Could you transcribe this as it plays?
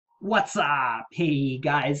What's up? Hey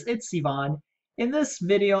guys, it's Ivan. In this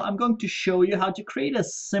video, I'm going to show you how to create a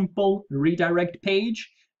simple redirect page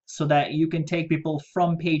so that you can take people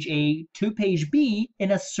from page A to page B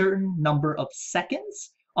in a certain number of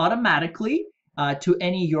seconds automatically to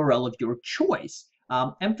any URL of your choice.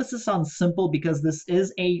 Emphasis on simple because this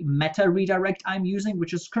is a meta redirect I'm using,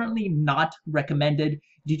 which is currently not recommended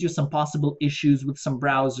due to some possible issues with some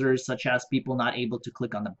browsers, such as people not able to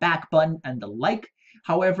click on the back button and the like.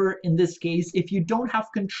 However, in this case, if you don't have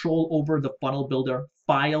control over the funnel builder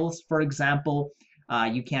files, for example,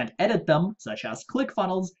 you can't edit them, such as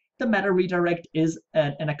ClickFunnels, the meta redirect is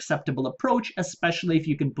an acceptable approach, especially if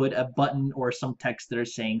you can put a button or some text that are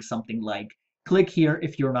saying something like, click here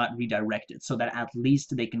if you're not redirected, so that at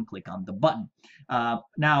least they can click on the button.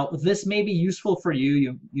 Now, this may be useful for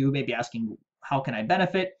you. You may be asking, how can I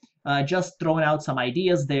benefit? Just throwing out some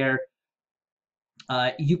ideas there.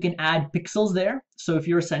 You can add pixels there. So if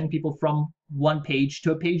you're sending people from one page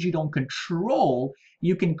to a page you don't control,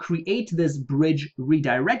 you can create this bridge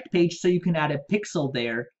redirect page so you can add a pixel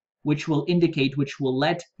there, which will indicate, which will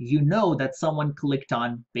let you know that someone clicked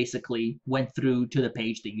on, basically went through to the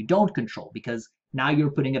page that you don't control, because now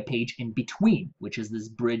you're putting a page in between, which is this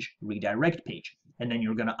bridge redirect page. And then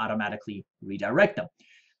you're going to automatically redirect them.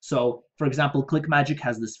 So, for example, ClickMagick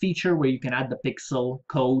has this feature where you can add the pixel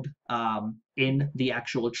code in the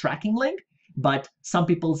actual tracking link, but some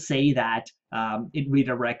people say that it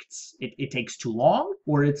redirects, it takes too long,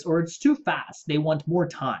 or it's too fast. They want more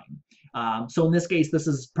time. So in this case, this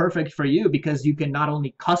is perfect for you because you can not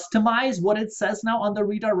only customize what it says now on the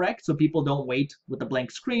redirect, so people don't wait with the blank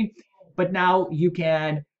screen, but now you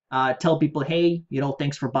can tell people, hey,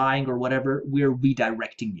 thanks for buying or whatever, we're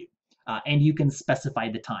redirecting you. And you can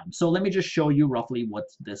specify the time. So let me just show you roughly what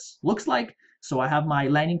this looks like. So I have my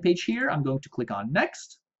landing page here. I'm going to click on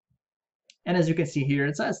next. And as you can see here,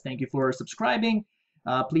 it says, thank you for subscribing.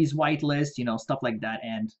 Please whitelist, stuff like that.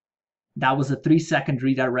 And that was a 3-second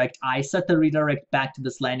redirect. I set the redirect back to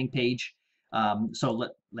this landing page. So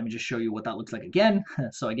let me just show you what that looks like again.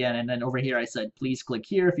 So again, and then over here, I said, please click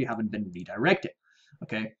here if you haven't been redirected.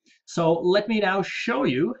 Okay, so let me now show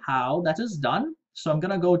you how that is done. So I'm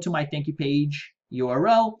going to go to my thank you page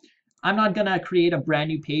URL. I'm not going to create a brand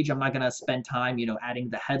new page. I'm not going to spend time, adding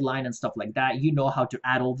the headline and stuff like that. You know how to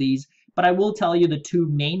add all these. But I will tell you the two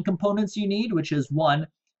main components you need, which is one,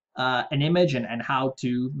 an image and how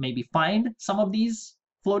to maybe find some of these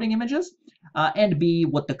floating images, and B,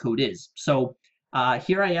 what the code is. So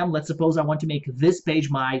here I am. Let's suppose I want to make this page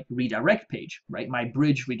my redirect page, right? My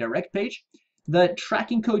bridge redirect page. The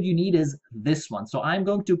tracking code you need is this one. So I'm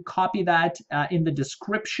going to copy that in the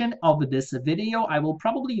description of this video. I will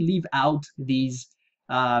probably leave out these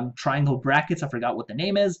triangle brackets. I forgot what the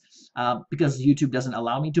name is because YouTube doesn't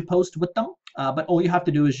allow me to post with them. But all you have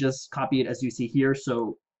to do is just copy it as you see here.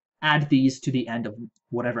 So add these to the end of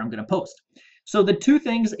whatever I'm going to post. So the two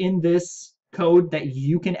things in this code that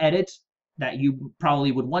you can edit, that you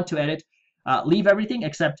probably would want to edit, leave everything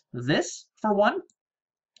except this for one.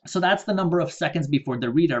 So that's the number of seconds before the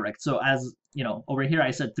redirect. So as over here I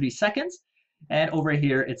said 3 seconds, and over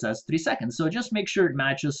here it says 3 seconds. So just make sure it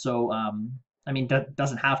matches. So I mean, that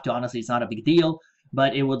doesn't have to, honestly, it's not a big deal,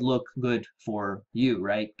 but it would look good for you,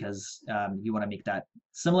 right? Because you want to make that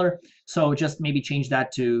similar. So just maybe change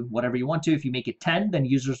that to whatever you want to. If you make it 10, then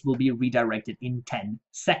users will be redirected in 10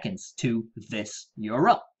 seconds to this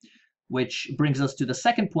URL. Which brings us to the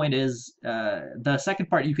second point is, the second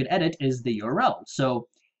part you can edit is the URL. So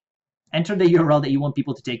enter the URL that you want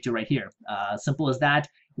people to take to right here. Simple as that.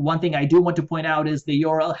 One thing I do want to point out is the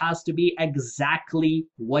URL has to be exactly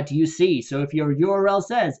what you see. So if your URL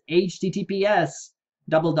says https://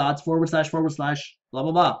 blah, blah,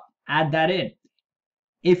 blah, add that in.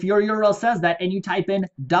 If your URL says that and you type in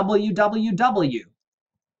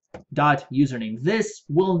www.username, this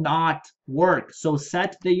will not work. So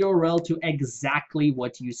set the URL to exactly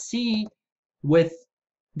what you see with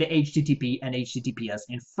the HTTP and HTTPS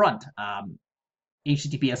in front.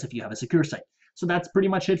 HTTPS if you have a secure site. So that's pretty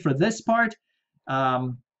much it for this part.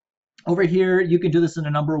 Over here, you can do this in a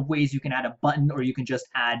number of ways. You can add a button, or you can just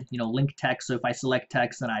add, link text. So if I select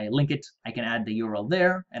text and I link it, I can add the URL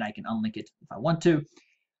there, and I can unlink it if I want to.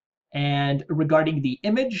 And regarding the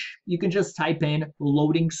image, you can just type in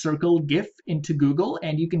loading circle GIF into Google,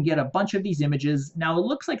 and you can get a bunch of these images. Now, it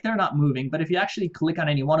looks like they're not moving, but if you actually click on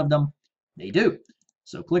any one of them, they do.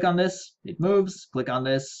 So click on this, it moves. Click on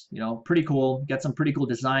this, pretty cool. Get some pretty cool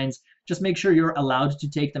designs. Just make sure you're allowed to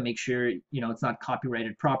take them. Make sure, it's not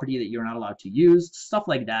copyrighted property that you're not allowed to use, stuff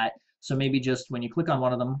like that. So maybe just when you click on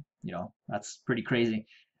one of them, that's pretty crazy.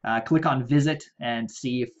 Click on visit and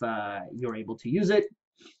see if you're able to use it.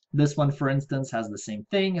 This one, for instance, has the same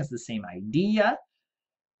thing, has the same idea.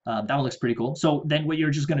 That one looks pretty cool. So then what you're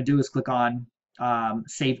just going to do is click on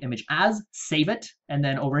save image as, save it. And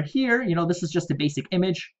then over here, this is just a basic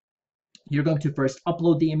image. You're going to first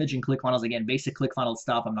upload the image in ClickFunnels. Again, basic ClickFunnels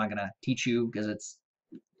stuff. I'm not going to teach you because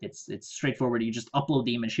it's straightforward. You just upload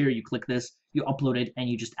the image here. You click this, you upload it, and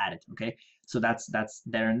you just add it. Okay, so that's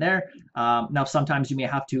there and there. Now sometimes you may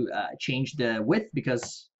have to change the width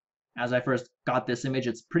because as I first got this image,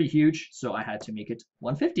 it's pretty huge, so I had to make it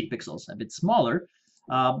 150 pixels, a bit smaller.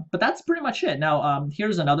 But that's pretty much it. Now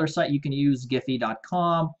here's another site you can use,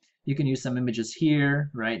 Giphy.com. You can use some images here,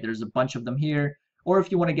 right? There's a bunch of them here. Or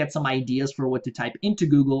if you want to get some ideas for what to type into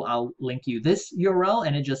Google, I'll link you this URL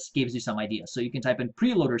and it just gives you some ideas. So you can type in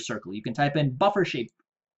preloader circle. You can type in buffer shape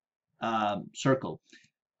circle.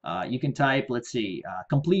 You can type, let's see,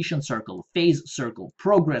 completion circle, phase circle,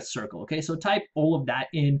 progress circle. Okay, so type all of that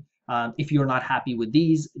in if you're not happy with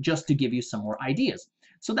these, just to give you some more ideas.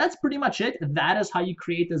 So that's pretty much it. That is how you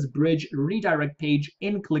create this bridge redirect page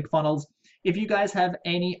in ClickFunnels. If you guys have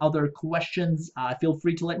any other questions, feel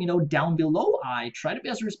free to let me know down below. I try to be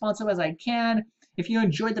as responsive as I can. If you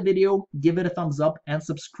enjoyed the video, give it a thumbs up and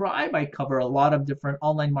subscribe. I cover a lot of different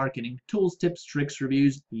online marketing tools, tips, tricks,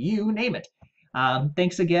 reviews, you name it.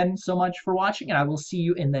 Thanks again so much for watching, and I will see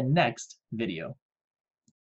you in the next video.